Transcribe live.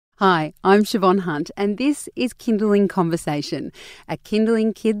Hi, I'm Siobhan Hunt, and this is Kindling Conversation, a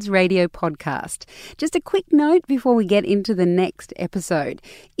Kindling Kids radio podcast. Just a quick note before we get into the next episode.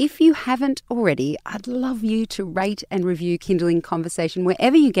 If you haven't already, I'd love you to rate and review Kindling Conversation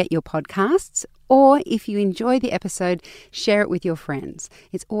wherever you get your podcasts, or if you enjoy the episode, share it with your friends.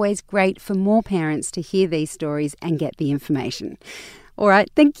 It's always great for more parents to hear these stories and get the information. All right,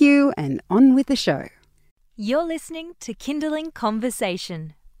 thank you, and on with the show. You're listening to Kindling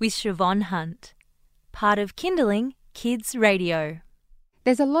Conversation with Siobhan Hunt, part of Kindling Kids Radio.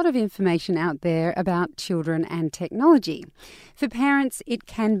 There's a lot of information out there about children and technology. For parents, it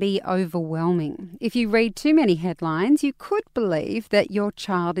can be overwhelming. If you read too many headlines, you could believe that your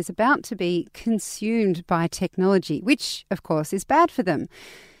child is about to be consumed by technology, which, of course, is bad for them.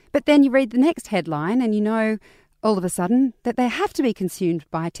 But then you read the next headline and you know all of a sudden that they have to be consumed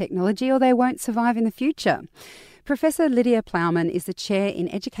by technology or they won't survive in the future. Professor Lydia Plowman is the Chair in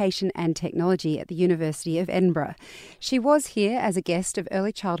Education and Technology at the University of Edinburgh. She was here as a guest of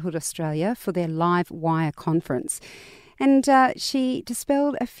Early Childhood Australia for their Live Wire conference, and she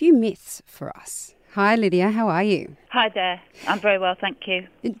dispelled a few myths for us. Hi Lydia, how are you? Hi there, I'm very well, thank you.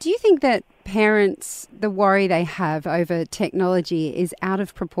 Do you think that parents, the worry they have over technology is out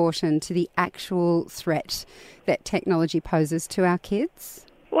of proportion to the actual threat that technology poses to our kids?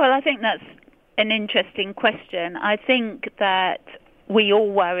 Well, I think that's an interesting question. I think that we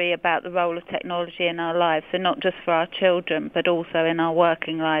all worry about the role of technology in our lives, and not just for our children, but also in our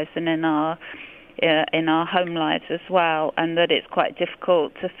working lives and in our home lives as well, and that it's quite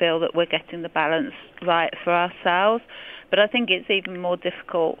difficult to feel that we're getting the balance right for ourselves. But I think it's even more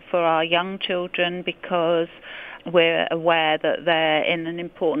difficult for our young children because we're aware that they're in an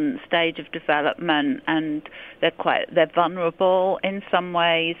important stage of development and they're vulnerable in some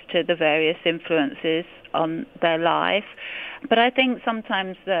ways to the various influences on their life. But I think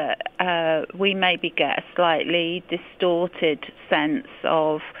sometimes that we maybe get a slightly distorted sense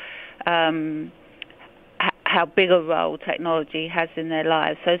of how big a role technology has in their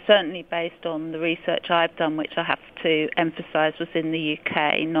lives. So certainly based on the research I've done, which I have to emphasise was in the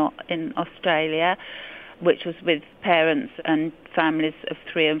UK, not in Australia, which was with parents and families of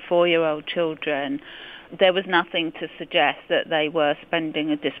 3- and 4-year-old children, there was nothing to suggest that they were spending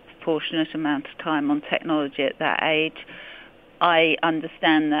a disproportionate amount of time on technology at that age. I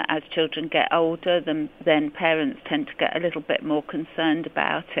understand that as children get older, then parents tend to get a little bit more concerned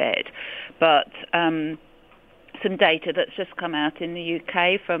about it. But some data that's just come out in the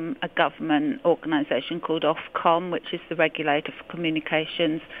UK from a government organisation called Ofcom, which is the regulator for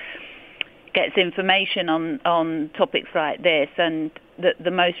communications, gets information on topics like this, and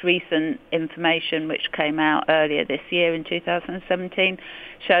the most recent information, which came out earlier this year in 2017,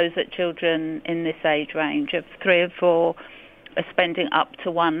 shows that children in this age range of 3 and 4 are spending up to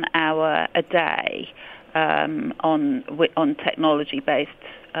 1 hour a day on technology-based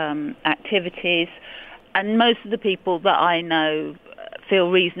activities, and most of the people that I know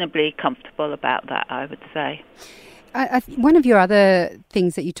feel reasonably comfortable about that, I would say. One of your other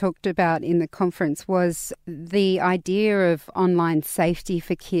things that you talked about in the conference was the idea of online safety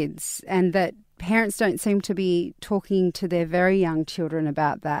for kids, and that parents don't seem to be talking to their very young children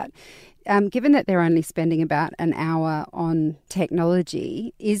about that. Given that they're only spending about an hour on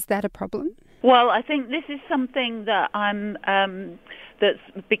technology, is that a problem? Well, I think this is something that that's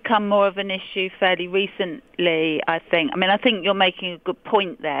become more of an issue fairly recently, I think. I mean, I think you're making a good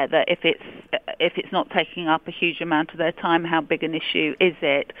point there, that if it's not taking up a huge amount of their time, how big an issue is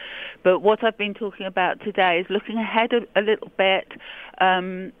it? But what I've been talking about today is looking ahead a little bit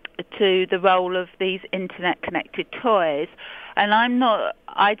to the role of these internet-connected toys. And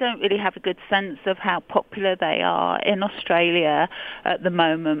I don't really have a good sense of how popular they are in Australia at the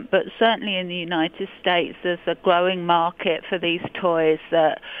moment, but certainly in the United States there's a growing market for these toys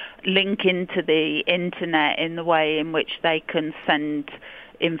that link into the internet in the way in which they can send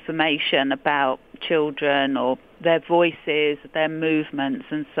information about children or their voices, their movements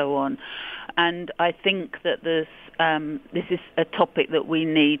and so on. And I think that this is a topic that we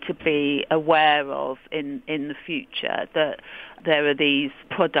need to be aware of in the future, that there are these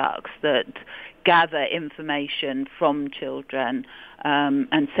products that gather information from children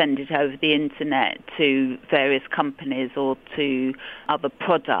and send it over the internet to various companies or to other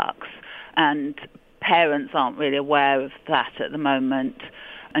products. And parents aren't really aware of that at the moment.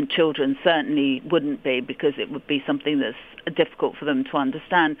 And children certainly wouldn't be, because it would be something that's difficult for them to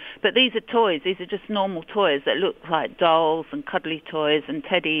understand. But these are toys. These are just normal toys that look like dolls and cuddly toys and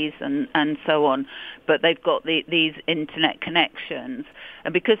teddies and so on. But they've got these internet connections.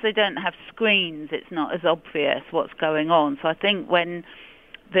 And because they don't have screens, it's not as obvious what's going on. So I think when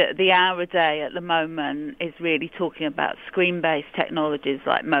the hour a day at the moment is really talking about screen-based technologies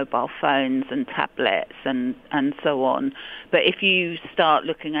like mobile phones and tablets and so on. But if you start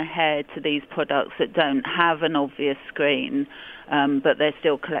looking ahead to these products that don't have an obvious screen, but they're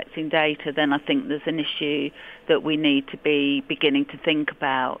still collecting data, then I think there's an issue that we need to be beginning to think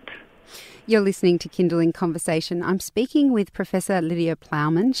about. You're listening to Kindling Conversation. I'm speaking with Professor Lydia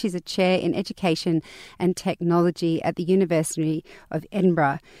Plowman. She's a chair in education and technology at the University of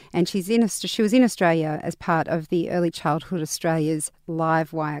Edinburgh, and she was in Australia as part of the Early Childhood Australia's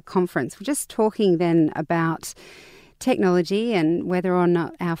Livewire conference. We're just talking then about technology and whether or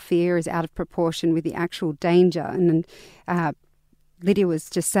not our fear is out of proportion with the actual danger. And Lydia was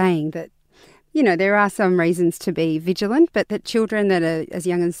just saying that, you know, there are some reasons to be vigilant, but that children that are as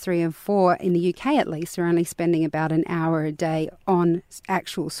young as 3 and 4, in the UK at least, are only spending about an hour a day on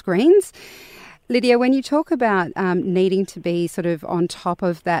actual screens. Lydia, when you talk about needing to be sort of on top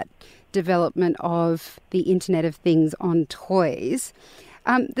of that development of the Internet of Things on toys,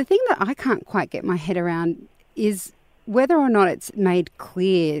 the thing that I can't quite get my head around is whether or not it's made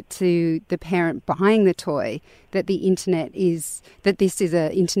clear to the parent buying the toy that this is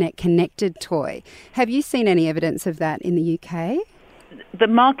an internet connected toy. Have you seen any evidence of that in the UK? The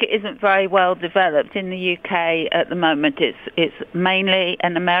market isn't very well developed in the UK at the moment. It's mainly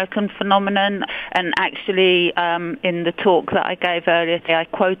an American phenomenon, and actually in the talk that I gave earlier, I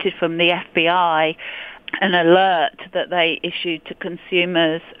quoted from the FBI an alert that they issued to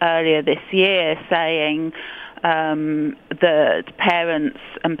consumers earlier this year saying that parents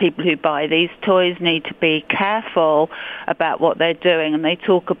and people who buy these toys need to be careful about what they're doing, and they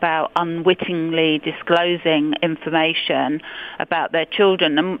talk about unwittingly disclosing information about their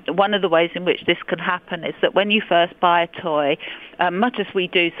children. And one of the ways in which this can happen is that when you first buy a toy, much as we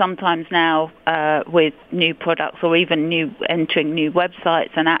do sometimes now with new products or even entering new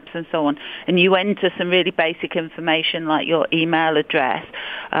websites and apps and so on, and you enter some really basic information like your email address,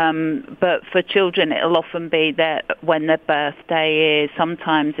 but for children it'll often be when their birthday is.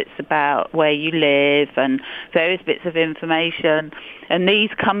 Sometimes it's about where you live and various bits of information. And these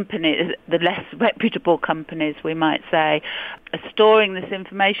companies, the less reputable companies, we might say, are storing this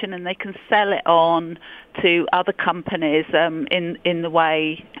information, and they can sell it on to other companies in the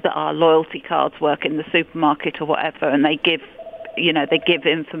way that our loyalty cards work in the supermarket or whatever. And they give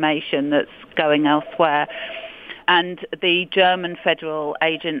information that's going elsewhere. And the German Federal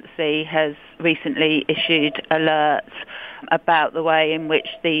Agency has recently issued alerts about the way in which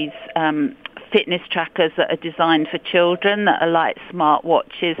these fitness trackers that are designed for children, that are like smart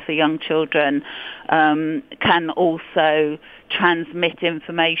watches for young children, can also transmit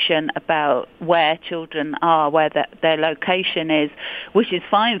information about where children are, where their location is, which is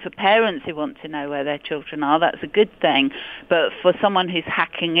fine for parents who want to know where their children are. That's a good thing. But for someone who's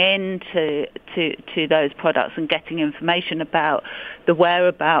hacking into those products and getting information about the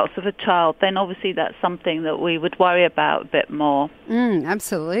whereabouts of a child, then obviously that's something that we would worry about a bit more.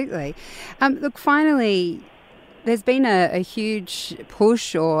 Absolutely. Look, finally, there's been a huge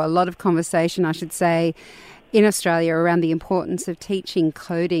push, or a lot of conversation, I should say, in Australia around the importance of teaching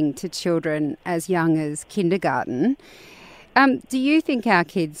coding to children as young as kindergarten. Do you think our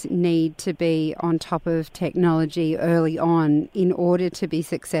kids need to be on top of technology early on in order to be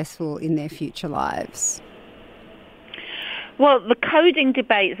successful in their future lives? Well, the coding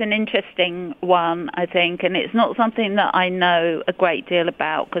debate is an interesting one, I think, and it's not something that I know a great deal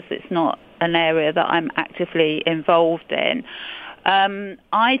about because it's not an area that I'm actively involved in.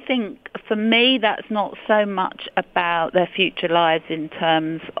 I think for me that's not so much about their future lives in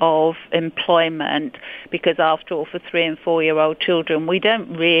terms of employment, because after all, for 3 and 4-year-old children, we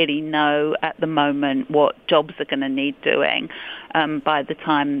don't really know at the moment what jobs are going to need doing by the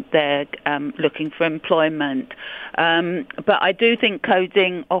time they're looking for employment. But I do think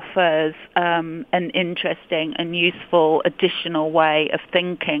coding offers an interesting and useful additional way of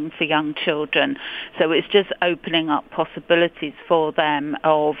thinking for young children. So it's just opening up possibilities for them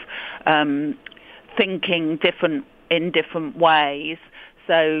of thinking in different ways.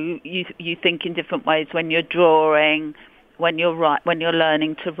 So you think in different ways when you're drawing, when you're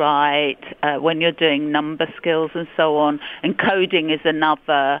learning to write, when you're doing number skills and so on. And coding is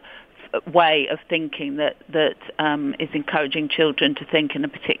another way of thinking that is encouraging children to think in a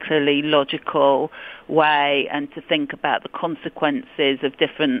particularly logical way and to think about the consequences of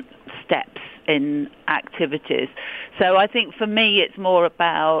different steps in activities. So I think for me it's more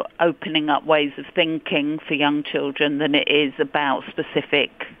about opening up ways of thinking for young children than it is about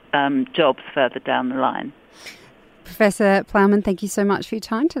specific jobs further down the line. Professor Plowman, thank you so much for your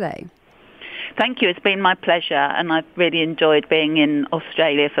time today. Thank you. It's been my pleasure, and I've really enjoyed being in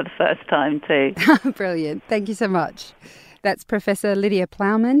Australia for the first time too. Brilliant. Thank you so much. That's Professor Lydia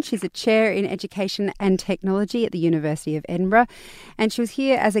Plowman. She's a chair in education and technology at the University of Edinburgh, and she was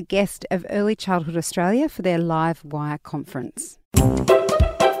here as a guest of Early Childhood Australia for their Live Wire conference.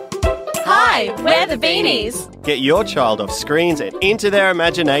 Hi, we're the Beanies. Get your child off screens and into their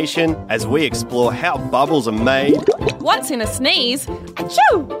imagination as we explore how bubbles are made. What's in a sneeze?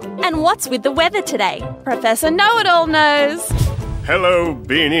 Achoo! And what's with the weather today? Professor Know-It-All knows. Hello,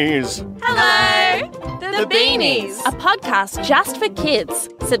 Beanies. Hello! The Beanies, a podcast just for kids.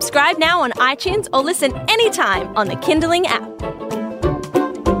 Subscribe now on iTunes or listen anytime on the Kindling app.